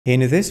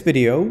In this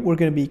video, we're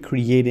going to be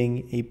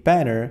creating a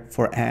banner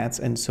for ads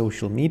and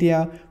social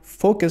media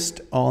focused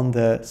on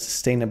the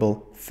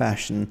sustainable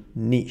fashion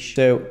niche.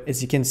 So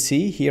as you can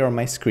see here on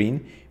my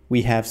screen,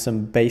 we have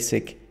some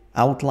basic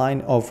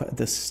outline of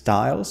the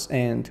styles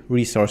and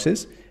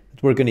resources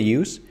that we're going to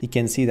use. You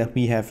can see that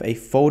we have a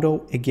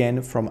photo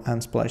again from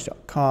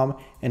unsplash.com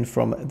and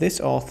from this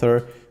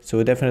author.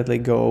 So definitely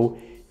go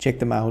check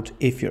them out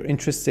if you're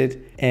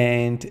interested.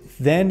 And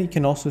then you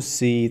can also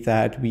see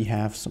that we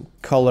have some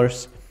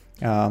colors.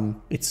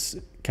 It's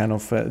kind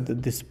of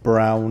this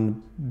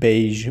brown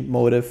beige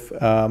motif.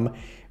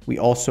 We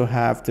also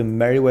have the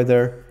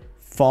Merriweather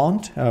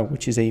font,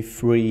 which is a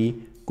free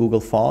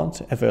Google font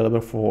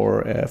available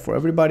for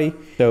everybody.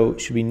 So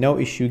should be no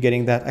issue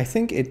getting that. I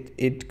think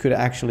it could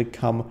actually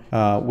come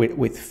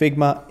with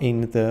Figma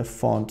in the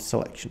font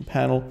selection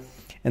panel.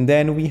 And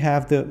then we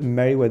have the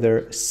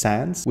Merriweather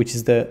Sans, which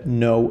is the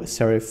no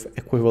serif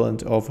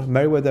equivalent of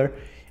Merriweather,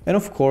 and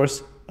of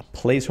course a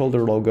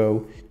placeholder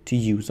logo to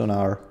use on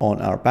our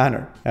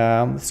banner.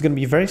 This is going to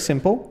be very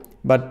simple,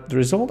 but the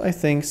result I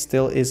think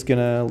still is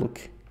gonna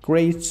look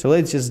great. So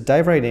let's just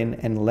dive right in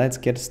and let's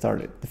get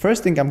started. The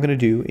first thing I'm going to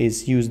do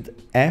is use the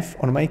F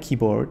on my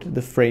keyboard,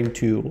 the frame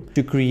tool,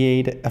 to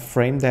create a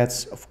frame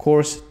that's of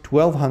course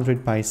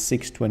 1200 by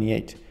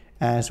 628,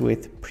 as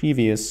with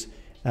previous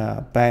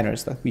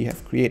banners that we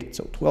have created.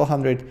 So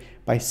 1200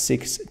 by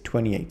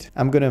 628.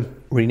 I'm going to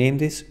rename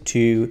this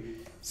to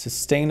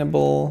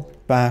Sustainable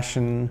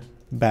Fashion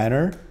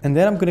Banner, and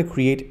then I'm going to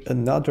create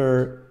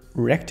another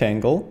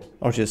rectangle,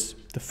 or just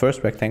the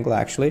first rectangle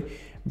actually,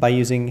 by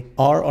using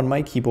R on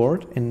my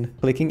keyboard and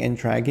clicking and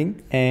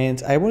dragging.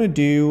 And I want to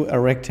do a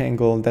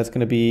rectangle that's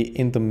going to be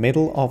in the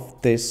middle of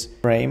this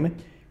frame.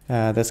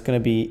 That's going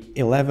to be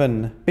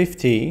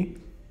 1150,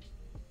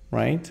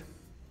 right?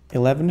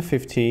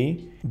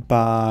 1150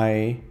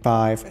 by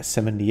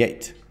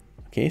 578.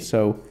 Okay,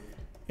 so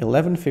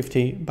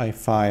 1150 by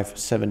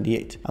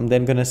 578. I'm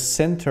then going to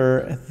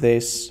center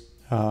this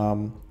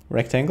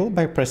rectangle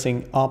by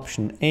pressing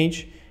Option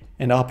H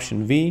and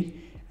Option V,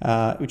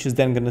 which is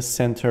then going to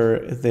center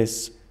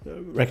this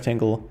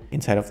rectangle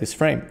inside of this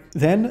frame.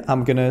 Then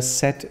I'm going to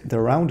set the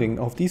rounding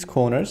of these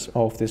corners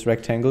of this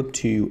rectangle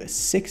to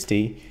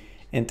 60,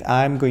 and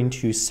I'm going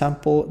to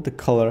sample the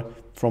color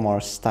from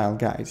our style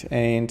guide.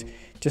 And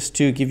just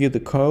to give you the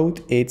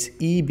code, it's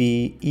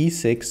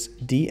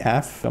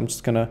EBE6DF. I'm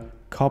just going to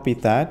copy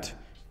that,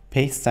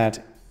 paste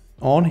that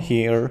on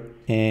here,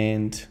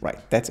 and right,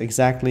 that's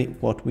exactly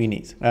what we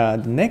need.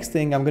 The next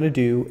thing I'm going to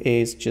do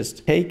is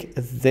just take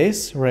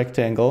this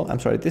rectangle,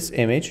 this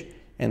image,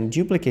 and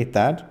duplicate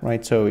that,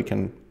 right? So we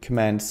can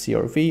Command C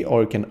or V,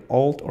 or you can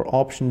Alt or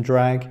Option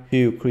drag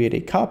to create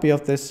a copy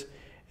of this,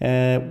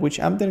 which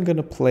I'm then going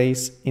to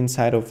place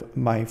inside of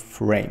my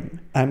frame.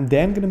 I'm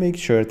then going to make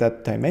sure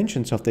that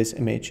dimensions of this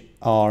image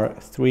are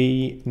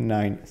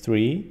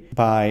 393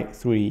 by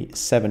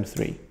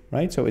 373,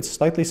 right? So it's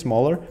slightly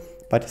smaller.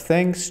 But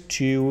thanks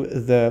to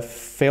the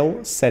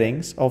fill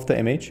settings of the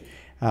image,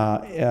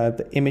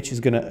 the image is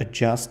going to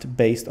adjust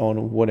based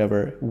on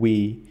whatever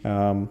we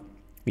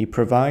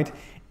provide,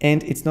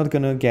 and it's not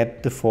going to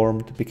get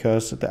deformed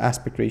because the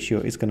aspect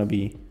ratio is going to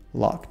be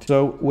locked.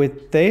 So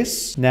with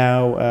this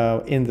now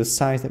in the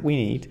size that we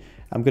need,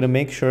 I'm going to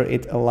make sure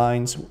it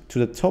aligns to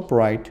the top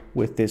right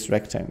with this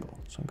rectangle.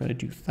 So I'm going to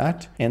do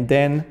that. And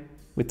then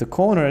with the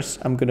corners,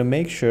 I'm going to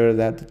make sure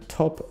that the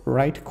top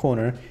right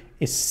corner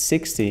is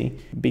 60,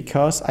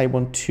 because I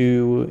want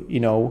to,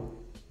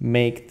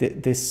 make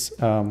this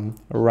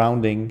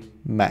rounding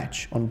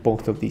match on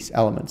both of these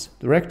elements,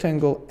 the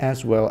rectangle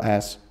as well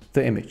as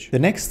the image. The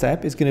next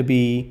step is going to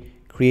be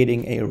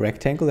creating a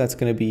rectangle that's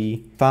going to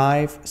be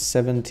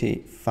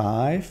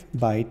 575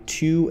 by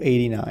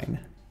 289.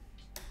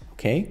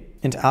 Okay,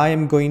 and I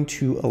am going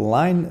to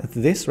align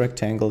this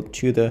rectangle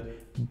to the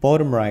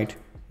bottom right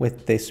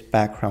with this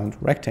background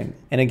rectangle.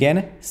 And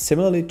again,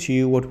 similarly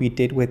to what we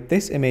did with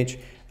this image,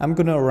 I'm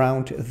going to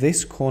round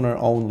this corner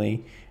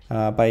only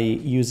by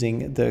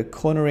using the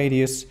corner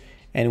radius,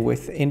 and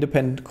with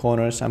independent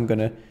corners, I'm going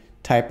to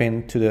type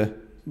into the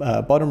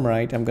bottom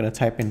right, I'm going to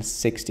type in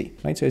 60,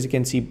 right? So as you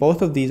can see,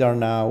 both of these are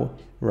now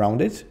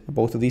rounded,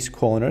 both of these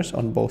corners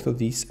on both of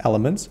these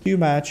elements to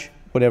match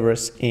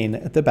whatever's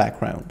in the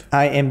background.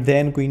 I am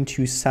then going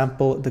to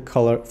sample the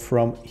color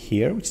from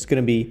here, which is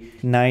going to be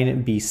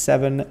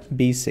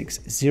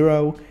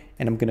 9B7B60.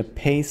 And I'm going to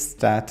paste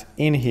that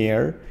in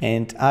here,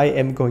 and I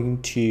am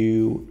going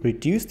to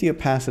reduce the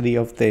opacity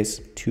of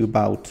this to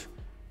about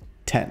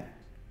 10,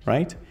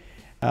 right?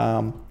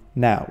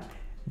 Now,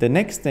 the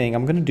next thing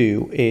I'm going to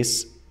do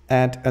is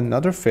add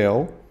another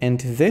fill, and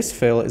this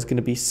fill is going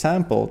to be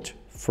sampled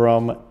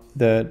from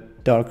the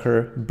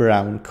darker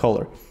brown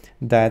color.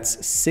 That's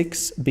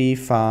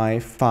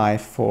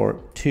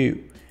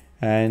 6B5542,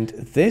 and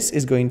this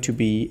is going to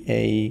be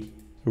a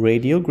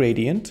radial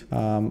gradient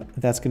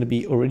that's going to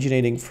be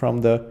originating from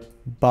the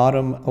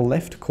bottom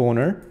left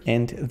corner,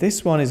 and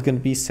this one is going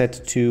to be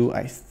set to,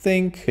 I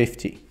think,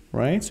 50,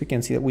 right? So you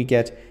can see that we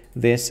get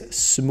this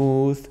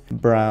smooth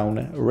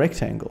brown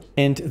rectangle.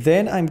 And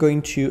then I'm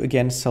going to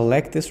again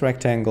select this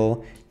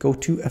rectangle, go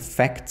to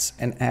effects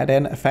and add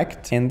an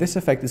effect. And this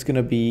effect is going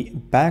to be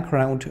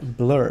background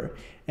blur.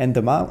 And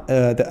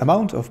the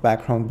amount of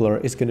background blur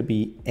is going to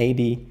be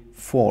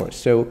 84.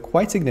 So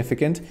quite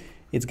significant.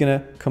 It's going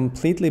to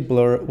completely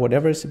blur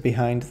whatever's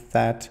behind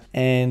that.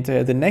 And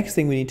the next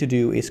thing we need to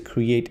do is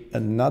create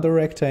another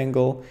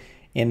rectangle.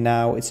 And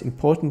now it's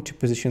important to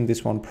position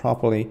this one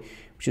properly,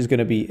 which is going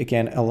to be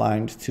again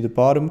aligned to the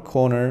bottom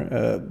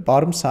corner,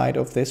 bottom side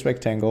of this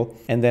rectangle.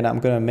 And then I'm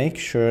going to make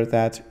sure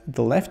that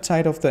the left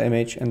side of the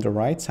image and the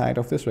right side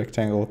of this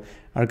rectangle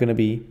are going to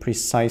be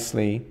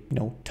precisely,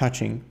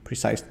 touching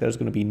precisely. There's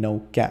going to be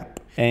no gap.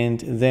 And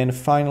then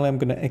finally, I'm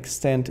going to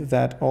extend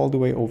that all the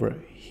way over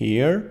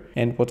here.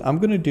 And what I'm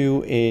going to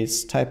do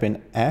is type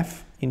in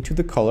F into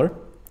the color.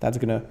 That's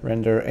going to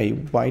render a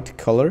white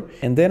color.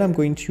 And then I'm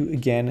going to,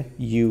 again,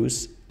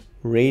 use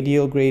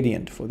radial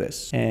gradient for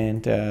this.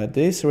 And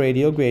this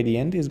radial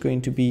gradient is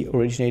going to be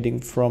originating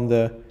from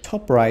the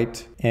top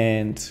right,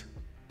 and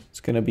it's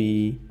going to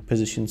be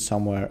positioned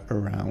somewhere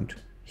around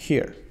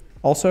here.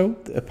 Also,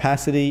 the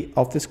opacity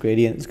of this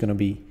gradient is going to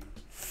be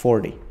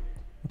 40.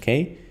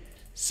 Okay.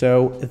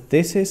 So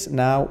this is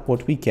now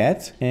what we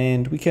get,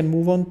 and we can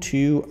move on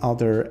to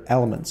other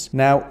elements.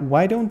 Now,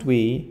 why don't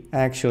we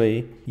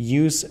actually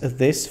use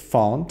this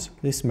font,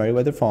 this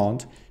Merriweather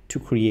font, to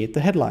create the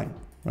headline,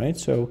 right?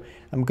 So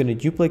I'm going to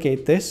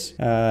duplicate this,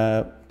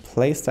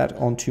 place that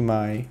onto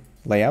my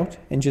layout,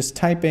 and just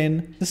type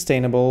in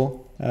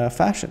sustainable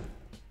fashion,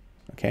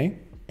 okay?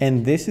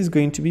 And this is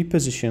going to be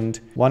positioned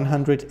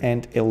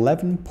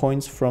 111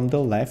 points from the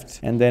left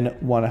and then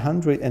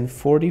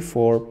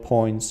 144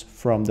 points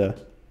from the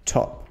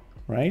top,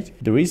 right?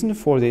 The reason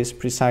for this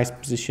precise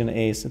position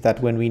is that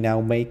when we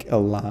now make a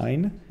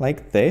line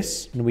like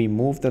this and we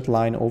move that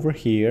line over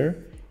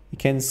here, you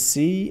can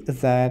see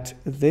that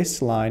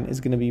this line is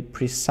going to be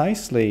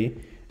precisely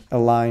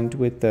aligned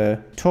with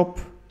the top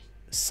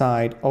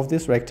side of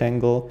this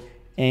rectangle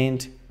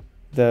and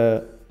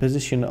the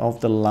position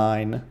of the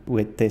line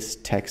with this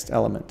text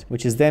element,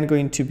 which is then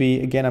going to be,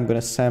 again, I'm going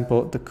to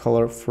sample the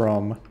color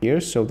from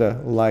here, so the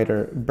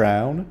lighter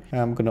brown.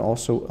 I'm going to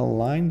also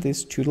align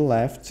this to the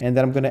left, and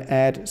then I'm going to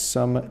add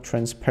some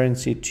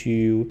transparency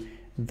to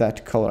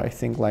that color. I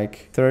think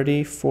like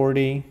 30,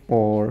 40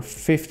 or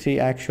 50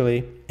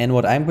 actually. And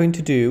what I'm going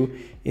to do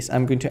is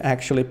I'm going to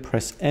actually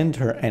press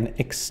enter and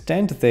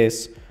extend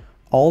this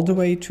all the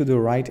way to the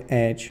right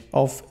edge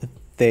of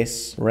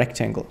this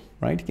rectangle,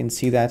 right? You can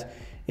see that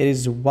it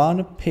is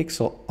 1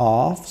 pixel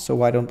off, so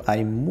why don't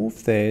I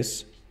move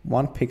this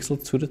 1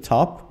 pixel to the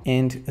top,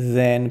 and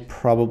then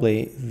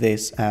probably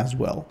this as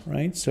well,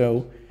 right?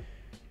 So,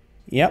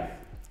 yep,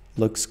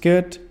 looks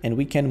good, and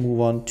we can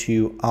move on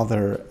to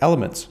other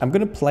elements. I'm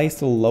gonna place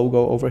the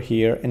logo over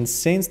here, and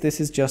since this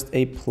is just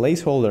a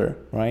placeholder,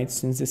 right?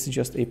 Since this is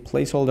just a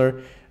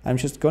placeholder, I'm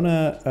just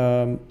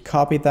gonna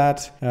copy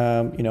that,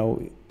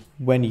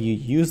 when you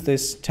use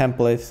this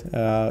template,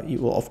 you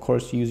will of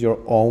course use your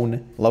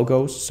own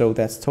logos. So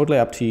that's totally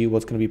up to you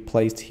what's going to be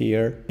placed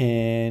here.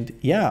 And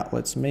yeah,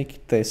 let's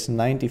make this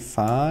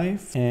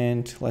 95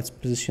 and let's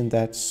position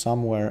that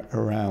somewhere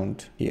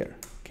around here.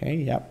 Okay,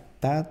 yeah,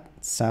 that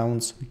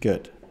sounds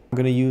good. I'm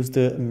going to use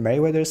the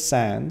Merriweather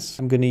Sans.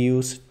 I'm going to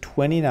use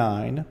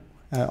 29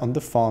 on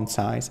the font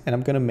size, and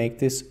I'm going to make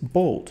this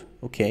bold.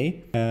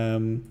 Okay.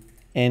 And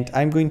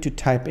I'm going to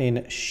type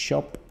in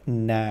shop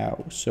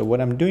now. So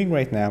what I'm doing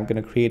right now, I'm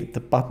going to create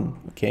the button,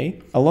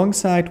 okay?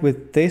 Alongside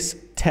with this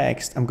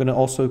text, I'm going to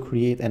also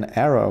create an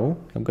arrow.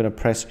 I'm going to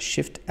press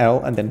Shift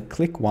L and then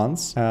click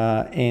once.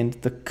 And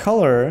the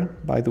color,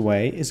 by the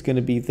way, is going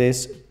to be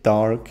this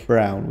dark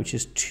brown, which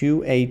is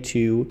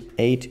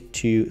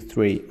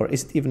 282823, or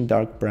is it even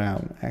dark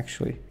brown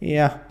actually?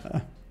 Yeah,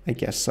 I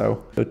guess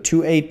so. So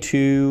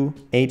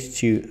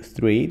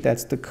 282823,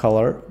 that's the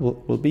color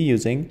we'll be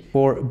using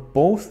for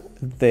both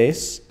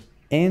this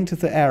and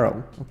the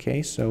arrow.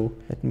 Okay, so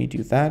let me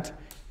do that.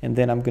 And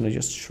then I'm going to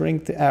just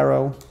shrink the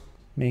arrow,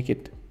 make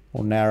it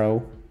more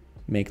narrow,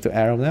 make the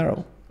arrow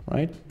narrow,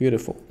 right?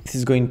 Beautiful. This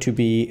is going to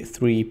be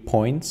 3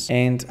 points,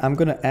 and I'm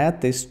going to add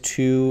this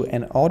to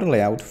an auto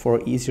layout for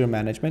easier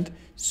management.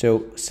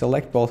 So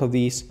select both of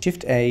these,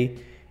 Shift A,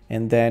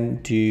 and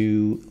then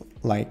do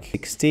like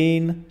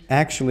 16.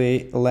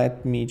 Actually,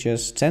 let me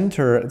just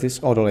center this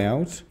auto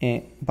layout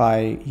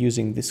by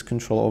using this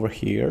control over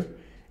here,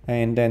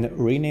 and then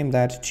rename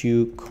that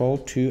to call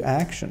to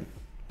action.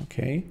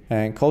 Okay,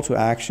 and call to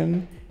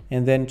action,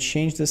 and then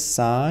change the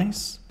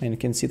size, and you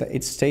can see that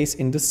it stays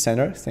in the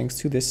center thanks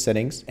to this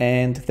settings.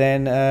 And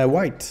then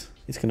white,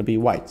 it's going to be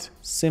white,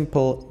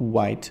 simple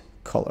white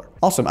color.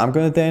 Awesome. I'm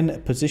going to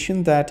then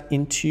position that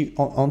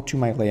onto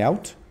my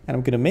layout, and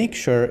I'm going to make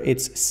sure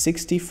it's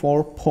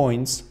 64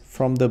 points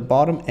from the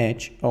bottom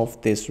edge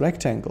of this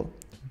rectangle,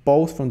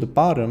 both from the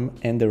bottom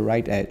and the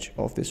right edge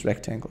of this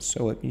rectangle.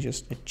 So let me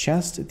just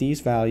adjust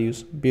these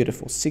values.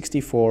 Beautiful,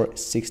 64,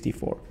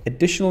 64.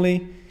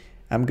 Additionally,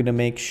 I'm going to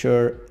make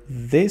sure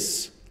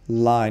this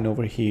line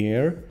over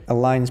here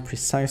aligns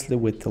precisely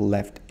with the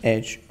left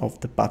edge of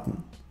the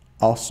button.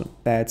 Awesome.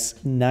 That's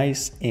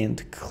nice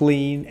and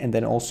clean. And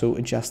then also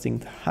adjusting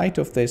the height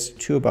of this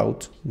to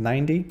about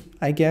 90,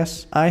 I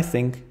guess. I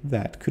think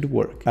that could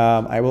work.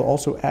 I will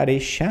also add a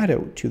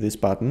shadow to this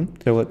button.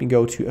 So let me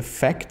go to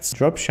Effects,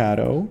 Drop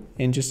Shadow,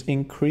 and just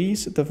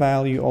increase the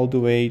value all the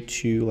way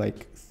to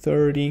like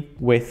 30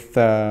 with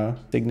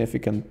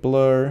significant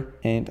blur.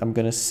 And I'm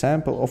gonna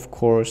sample, of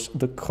course,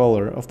 the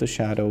color of the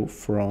shadow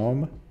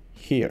from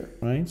here,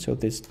 right? So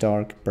this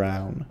dark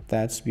brown,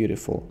 that's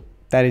beautiful.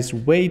 That is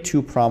way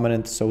too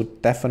prominent, so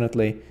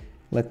definitely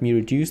let me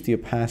reduce the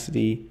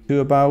opacity to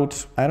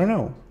about, I don't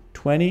know,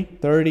 20,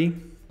 30.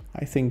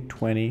 I think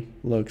 20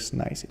 looks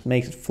nice. It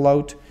makes it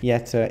float,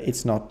 yet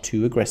it's not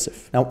too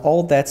aggressive. Now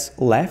all that's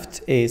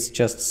left is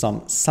just some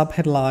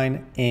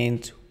subheadline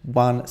and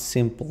one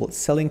simple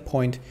selling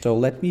point. So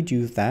let me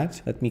do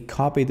that. Let me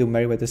copy the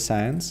Mavi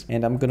Designs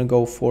and I'm gonna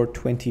go for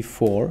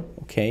 24,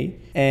 okay?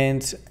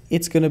 And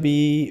it's gonna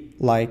be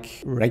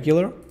like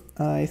regular,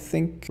 I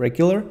think,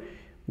 regular,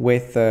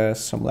 with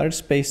some letter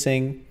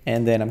spacing,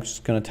 and then I'm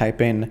just gonna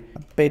type in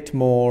a bit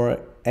more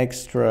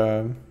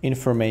extra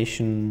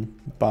information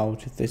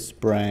about this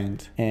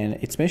brand and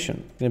its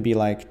mission. It's gonna be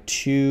like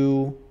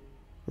 2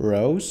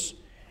 rows,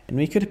 and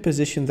we could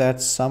position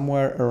that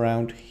somewhere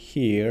around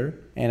here,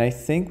 and I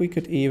think we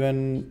could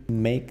even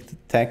make the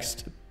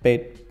text a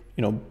bit,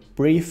 you know,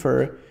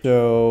 briefer.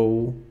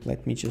 So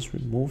let me just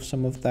remove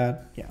some of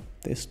that. Yeah,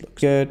 this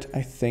looks good.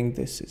 I think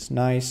this is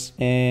nice,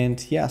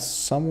 and yeah,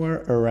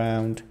 somewhere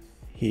around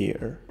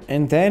here.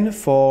 And then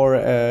for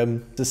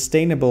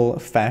sustainable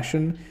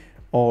fashion,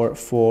 or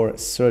for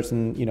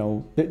certain, you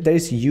know,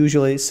 there's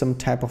usually some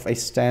type of a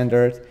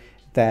standard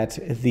that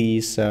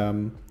these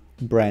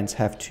brands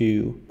have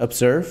to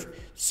observe.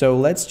 So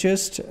let's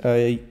just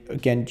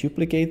again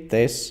duplicate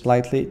this,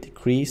 slightly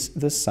decrease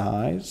the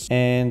size,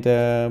 and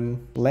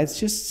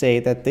let's just say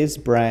that this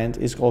brand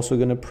is also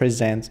going to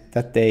present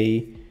that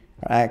they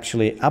are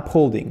actually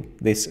upholding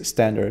this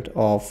standard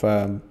of,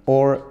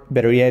 or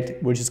better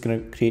yet, we're just going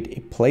to create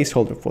a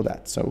placeholder for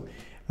that. So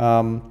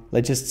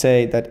let's just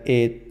say that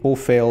it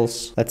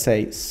fulfills, let's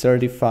say,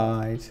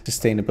 certified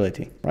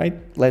sustainability, right?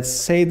 Let's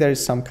say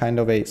there's some kind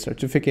of a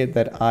certificate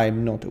that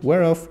I'm not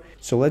aware of.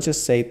 So let's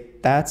just say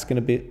that's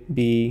going to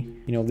be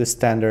you know, the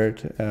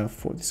standard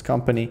for this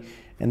company.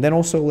 And then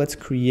also let's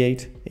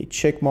create a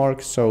check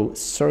mark. So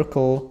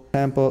circle,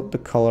 sample the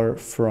color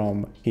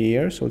from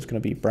here. So it's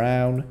going to be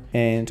brown,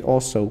 and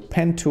also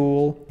pen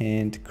tool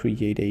and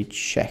create a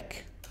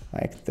check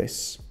like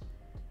this.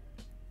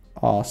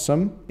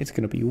 Awesome. It's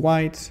going to be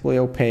white, fully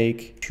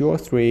opaque, 2 or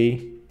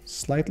 3,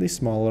 slightly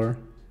smaller,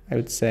 I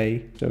would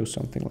say. So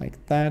something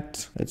like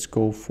that. Let's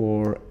go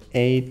for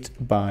 8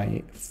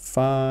 by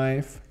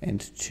 5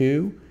 and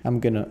 2. I'm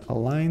going to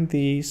align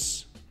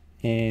these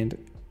and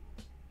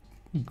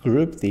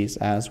group these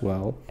as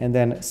well, and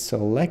then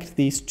select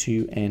these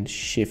 2 and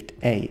Shift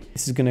A.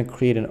 This is going to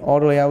create an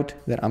auto layout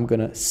that I'm going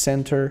to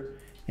center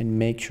and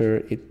make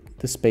sure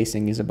the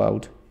spacing is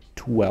about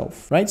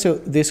 12, right? So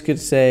this could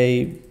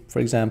say, for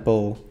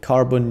example,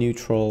 carbon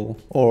neutral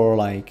or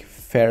like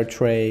fair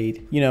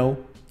trade, you know,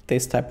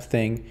 this type of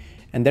thing.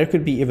 And there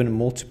could be even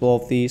multiple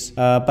of these,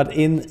 but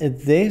in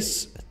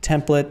this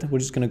template, we're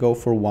just going to go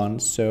for 1.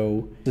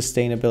 So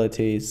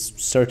sustainability is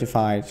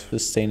certified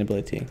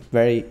sustainability,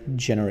 very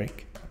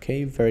generic.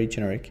 Okay, very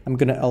generic. I'm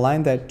going to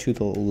align that to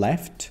the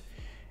left,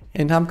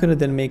 and I'm going to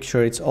then make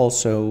sure it's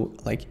also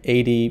like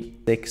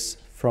 86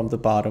 from the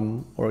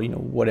bottom, or, you know,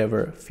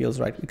 whatever feels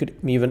right. We could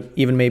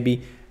even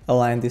maybe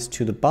align this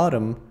to the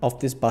bottom of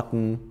this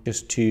button,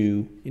 just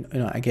to, you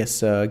know, I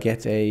guess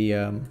get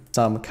a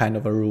some kind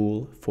of a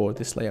rule for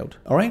this layout.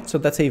 All right, so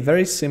that's a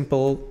very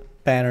simple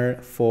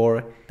banner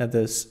for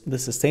the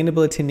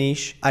sustainability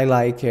niche. I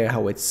like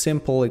how it's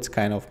simple, it's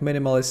kind of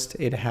minimalist,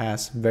 it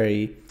has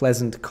very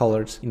pleasant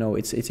colors, you know,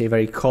 it's a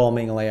very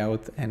calming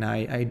layout, and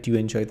I do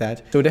enjoy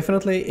that. So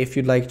definitely, if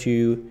you'd like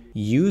to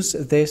use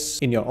this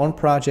in your own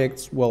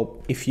projects,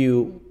 well, if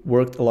you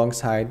worked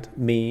alongside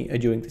me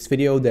during this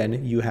video,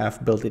 then you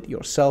have built it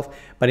yourself.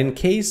 But in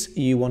case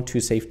you want to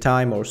save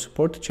time or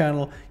support the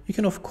channel, you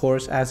can of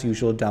course, as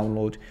usual,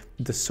 download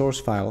the source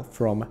file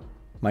from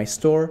my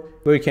store,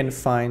 where you can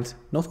find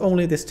not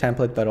only this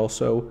template, but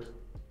also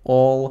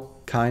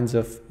all kinds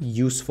of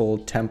useful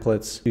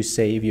templates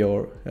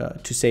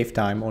to save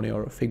time on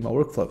your Figma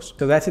workflows.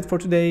 So that's it for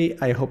today.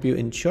 I hope you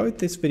enjoyed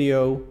this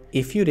video.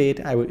 If you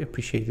did, I would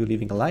appreciate you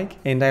leaving a like,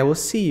 and I will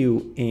see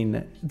you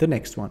in the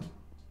next one.